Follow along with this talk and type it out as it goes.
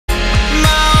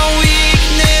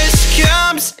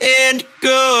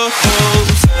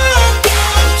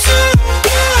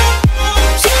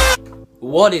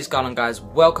What is going on, guys?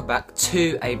 Welcome back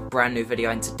to a brand new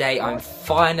video, and today I'm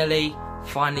finally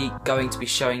going to be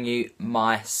showing you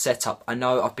my setup. I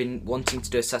know I've been wanting to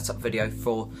do a setup video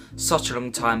for such a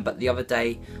long time, but the other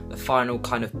day the final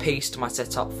kind of piece to my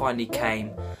setup finally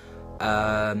came,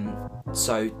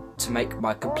 so to make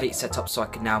my complete setup so I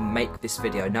can now make this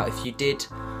video. Now if you did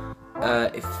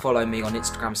if you follow me on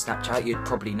Instagram, Snapchat, you'd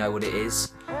probably know what it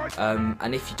is.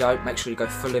 And if you don't, make sure you go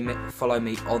follow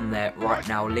me on there right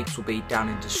now. Links will be down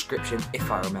in the description if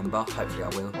I remember. Hopefully I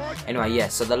will. Anyway, yeah,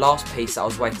 so the last piece that I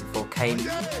was waiting for came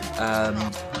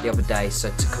the other day. So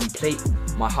to complete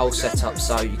my whole setup,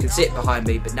 so you can see it behind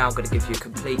me, but now I'm going to give you a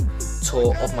complete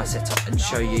tour of my setup and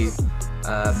show you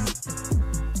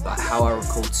like how I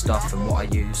record stuff and what I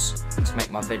use to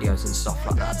make my videos and stuff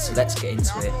like that. So let's get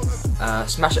into it.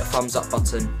 Smash that thumbs up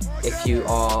button if you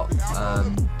are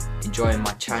enjoying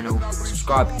my channel.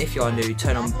 Subscribe if you are new.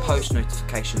 Turn on post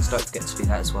notifications. Don't forget to do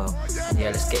that as well. And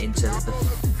yeah, let's get into the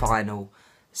final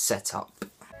setup.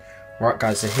 Right,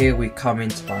 guys. So here we come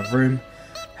into my room.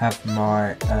 Have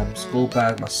my school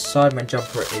bag. My Sidemen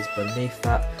jumper is beneath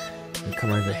that. And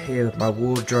come over here with my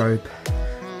wardrobe,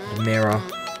 the mirror.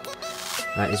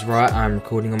 That is right, I'm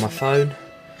recording on my phone.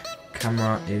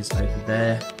 Camera is over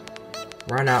there.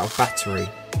 Ran out of battery.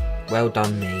 Well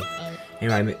done me.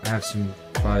 Anyway, I have some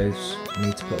clothes I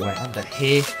need to put away under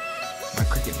here. My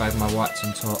cricket bag, my whites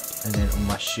on top, and then all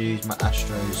my shoes, my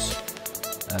Astros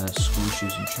school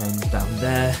shoes and trainers down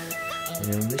there. And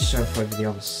then on this shelf over the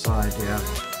other side here,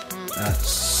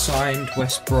 signed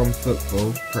West Brom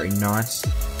football, pretty nice,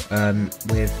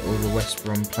 with all the West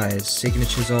Brom players'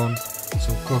 signatures on.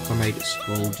 Some cloth I made at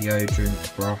school,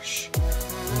 deodorant, brush,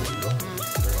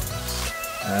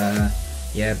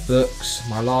 yeah, books,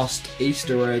 my last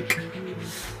Easter egg.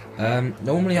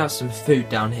 Normally I have some food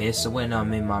down here, so when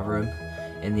I'm in my room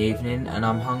in the evening and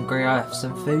I'm hungry, I have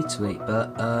some food to eat,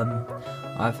 but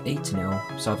I've eaten it all,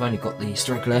 so I've only got the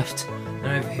Easter egg left. And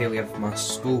over here we have my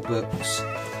school books,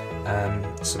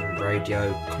 some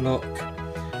radio, clock,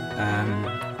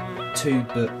 2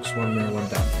 books, one there, one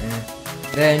down there.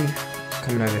 Then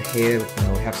coming over here,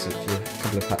 we have a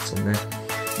couple of packs on there.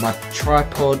 My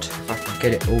tripod, if I can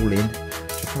get it all in, which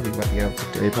I probably won't be able to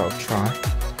do, but I'll try.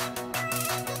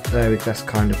 There, that's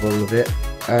kind of all of it.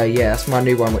 Yeah, that's my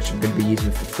new one, which I'm going to be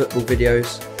using for football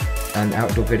videos and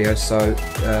outdoor videos, so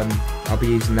I'll be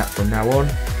using that from now on.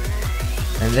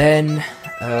 And then,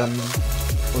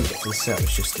 before we get to the set,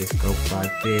 it's just this golf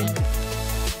bag bin,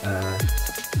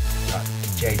 like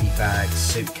JD bag,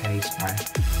 suitcase, my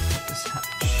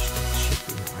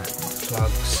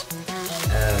plugs,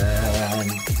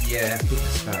 yeah, I think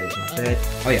that's about it. My bed.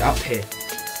 Oh yeah, up here.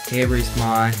 Here is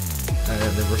my,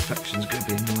 the reflection's going to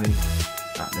be annoying.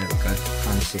 Ah, there we go,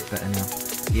 kind of see it better now.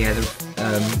 Yeah,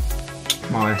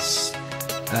 my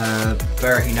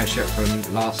Berahino shirt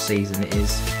from last season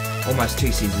is almost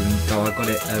 2 seasons ago. I got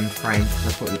it framed because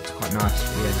I thought it looked quite nice.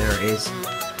 But yeah, there it is.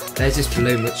 There's this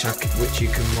balloon which you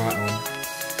can write on.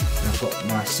 And I've got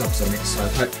my subs on it, so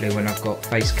hopefully when I've got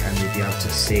face cam you'll be able to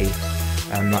see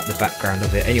like the background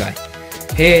of it. Anyway,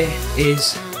 here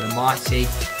is the mighty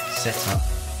setup,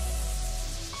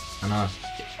 and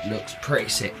it looks pretty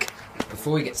sick.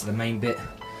 Before we get to the main bit,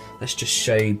 let's just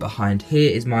show you behind.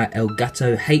 Here is my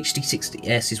Elgato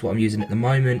HD60S is what I'm using at the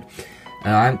moment.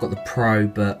 I haven't got the Pro,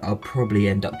 but I'll probably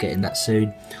end up getting that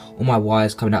soon. All my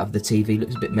wires coming out of the TV,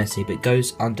 looks a bit messy, but it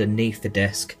goes underneath the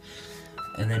desk.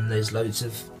 And then there's loads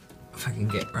of, if I can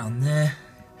get around there,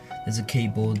 there's a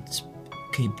keyboard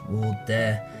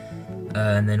there,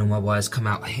 and then all my wires come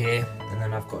out here, and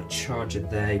then I've got a charger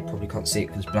there. You probably can't see it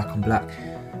because it's black on black,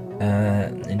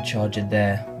 and charger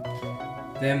there.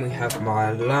 Then we have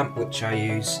my lamp, which I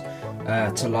use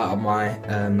to light up my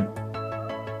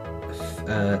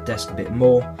desk a bit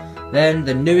more. Then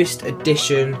the newest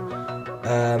addition,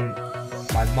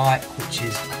 my mic, which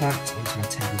is clamped onto my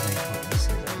table there. You can't really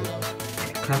see that well.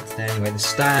 Yeah, clamped there. Anyway, the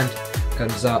stand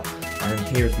comes up, and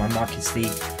here is my mic. It's the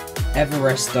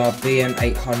Everester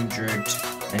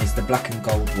BM800, and it's the black and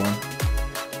gold one.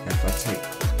 And if I take,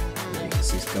 you can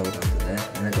see it's gold under there,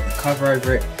 and I've got the cover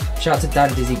over it. Shout out to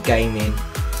Dan Dizzy Gaming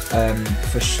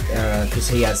because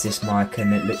he has this mic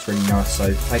and it looks really nice,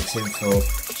 so thanks him for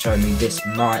showing me this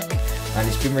mic, and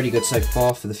it's been really good so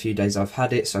far for the few days I've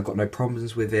had it, so I've got no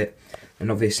problems with it. And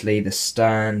obviously the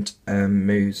stand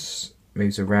moves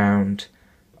around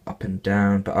up and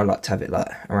down, but I like to have it like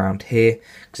around here,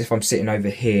 because if I'm sitting over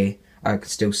here I can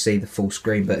still see the full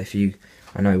screen, but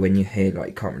I know when you're here, like,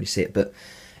 you can't really see it. But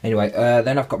anyway,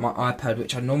 then I've got my iPad,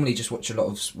 which I normally just watch a lot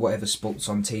of whatever sports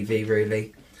on TV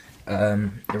really.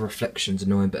 The reflection's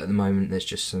annoying, but at the moment there's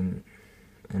just some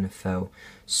NFL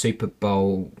Super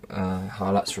Bowl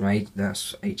highlights from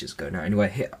that's ages ago now. Anyway,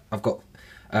 here I've got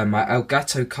my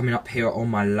Elgato coming up here on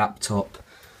my laptop,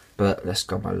 but let's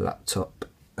go on my laptop.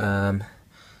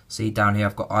 See down here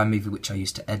I've got iMovie, which I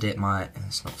used to edit my.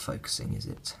 It's not focusing, is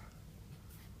it?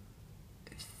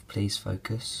 Please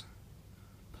focus.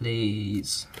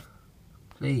 Please.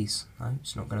 Please. No,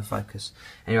 it's not going to focus.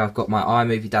 Anyway, I've got my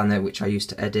iMovie down there, which I used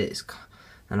to edit.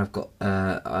 And I've got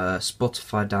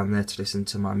Spotify down there to listen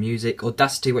to my music.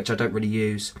 Audacity, which I don't really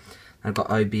use. I've got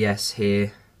OBS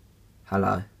here.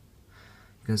 Hello.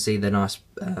 You can see the nice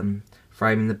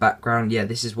frame in the background. Yeah,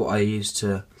 this is what I use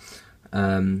to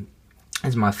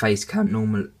as my face cam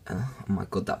normal. Oh my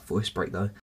god, that voice break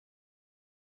though.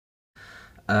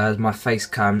 As my face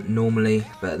cam normally,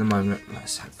 but at the moment,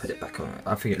 let's put it back on.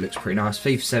 I think it looks pretty nice.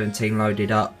 FIFA 17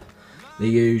 loaded up, the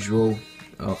usual.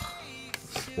 Oh,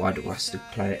 why do I still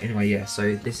play it? Anyway, yeah.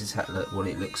 So this is what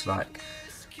it looks like,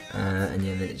 and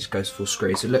yeah, then it just goes full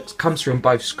screen. So it comes through on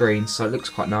both screens, so it looks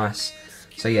quite nice.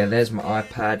 So yeah, there's my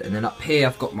iPad, and then up here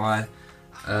I've got my,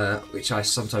 which I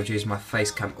sometimes use my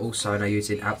face cam also, and I use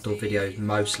it in outdoor videos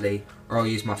mostly, or I'll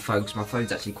use my phone, because my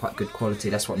phone's actually quite good quality.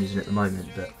 That's what I'm using at the moment,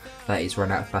 but that is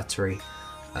run out of battery.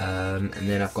 And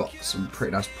then I've got some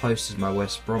pretty nice posters, my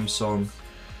West Brom song,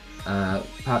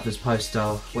 Panthers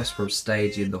poster, West Brom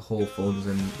Stadium, the Hawthorns,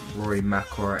 and Rory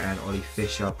McIlroy and Ollie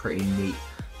Fisher. Pretty neat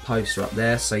poster up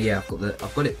there. So yeah, I've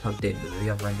got it plugged in, but the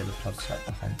other end of the plug's right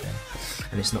behind there,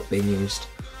 and it's not being used.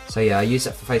 So yeah, I use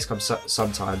that for facecam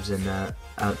sometimes in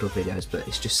outdoor videos, but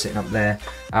it's just sitting up there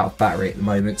out of battery at the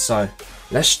moment. So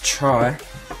let's try.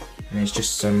 And it's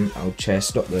just some old chair.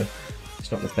 It's not the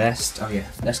best. Oh yeah,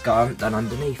 let's go. I haven't done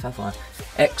underneath, have I?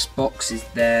 Xbox is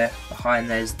there. Behind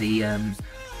there's the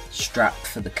strap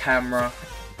for the camera.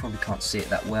 Probably can't see it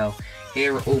that well.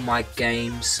 Here are all my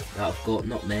games that I've got.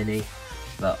 Not many,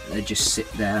 but they just sit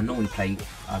there. I normally play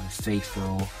either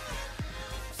FIFA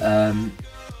or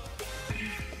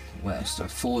what else?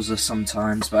 Forza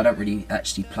sometimes, but I don't really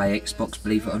actually play Xbox,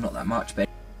 believe it or not, that much. But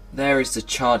there is the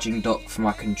charging dock for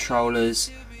my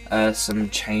controllers, some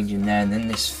change in there, and then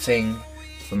this thing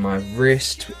for my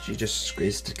wrist, which you just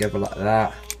squeeze together like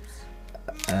that.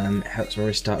 It helps my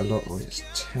wrist out a lot. It's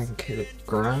 10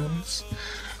 kilograms.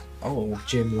 Oh,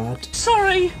 gym lad.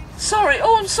 Sorry.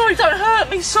 Oh, I'm sorry. Don't hurt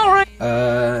me. Sorry.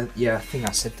 Yeah, I think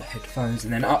I said the headphones,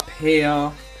 and then up here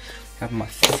I have my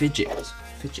fidget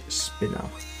spinner.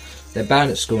 They're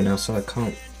banned at school now, so I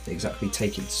can't exactly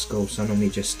take it to school. So I normally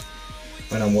just,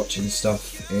 when I'm watching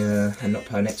stuff and not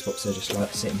playing Xbox, I just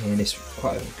like sitting here, and it's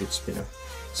quite a good spinner.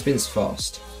 Spins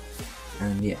fast,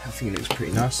 and yeah, I think it looks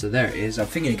pretty nice. So there it is. I'm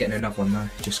thinking of getting another one though,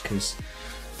 just because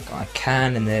I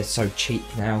can, and they're so cheap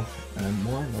now.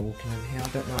 Why am I walking over here? I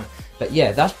don't know. But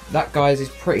yeah, that guys is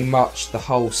pretty much the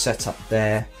whole setup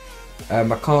there. I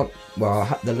can't.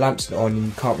 Well, the lamp's not on, and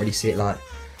you can't really see it like.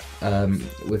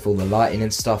 With all the lighting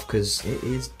and stuff, because it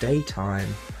is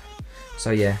daytime. So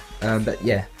yeah, but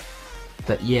yeah,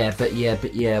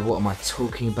 what am I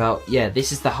talking about? Yeah,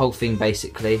 this is the whole thing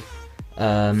basically.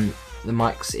 The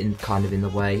mic's kind of in the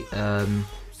way.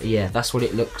 Yeah, that's what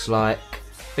it looks like.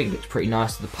 I think it looks pretty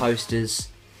nice. The posters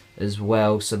as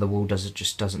well, so the wall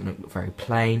just doesn't look very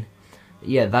plain. But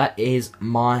yeah, that is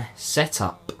my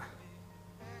setup.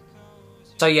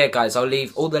 So yeah guys, I'll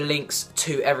leave all the links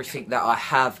to everything that I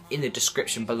have in the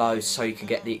description below, so you can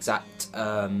get the exact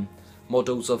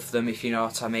models of them, if you know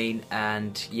what I mean.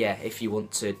 And yeah, if you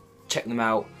want to check them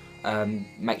out,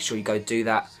 make sure you go do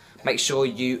that. Make sure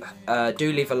you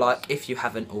do leave a like if you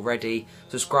haven't already.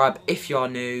 Subscribe if you are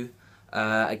new.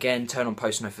 Again, turn on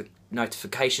post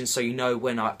notifications so you know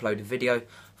when I upload a video.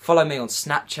 Follow me on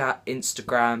Snapchat,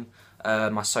 Instagram,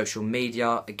 my social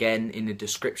media, again in the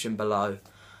description below.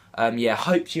 Yeah,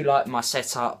 hope you like my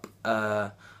setup.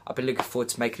 I've been looking forward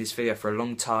to making this video for a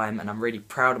long time, and I'm really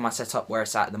proud of my setup where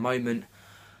it's at the moment.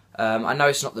 I know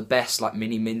it's not the best, like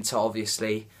Mini Minter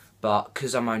obviously, but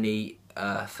because I'm only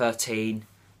 13,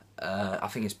 I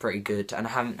think it's pretty good, and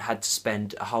I haven't had to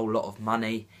spend a whole lot of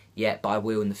money yet, but I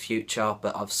will in the future.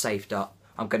 But I've saved up.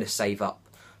 I'm going to save up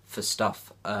for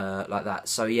stuff like that.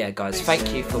 So yeah guys,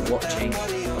 thank you for watching.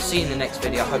 I'll see you in the next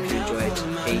video. I hope you enjoyed.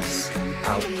 Peace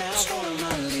out.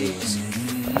 Peace.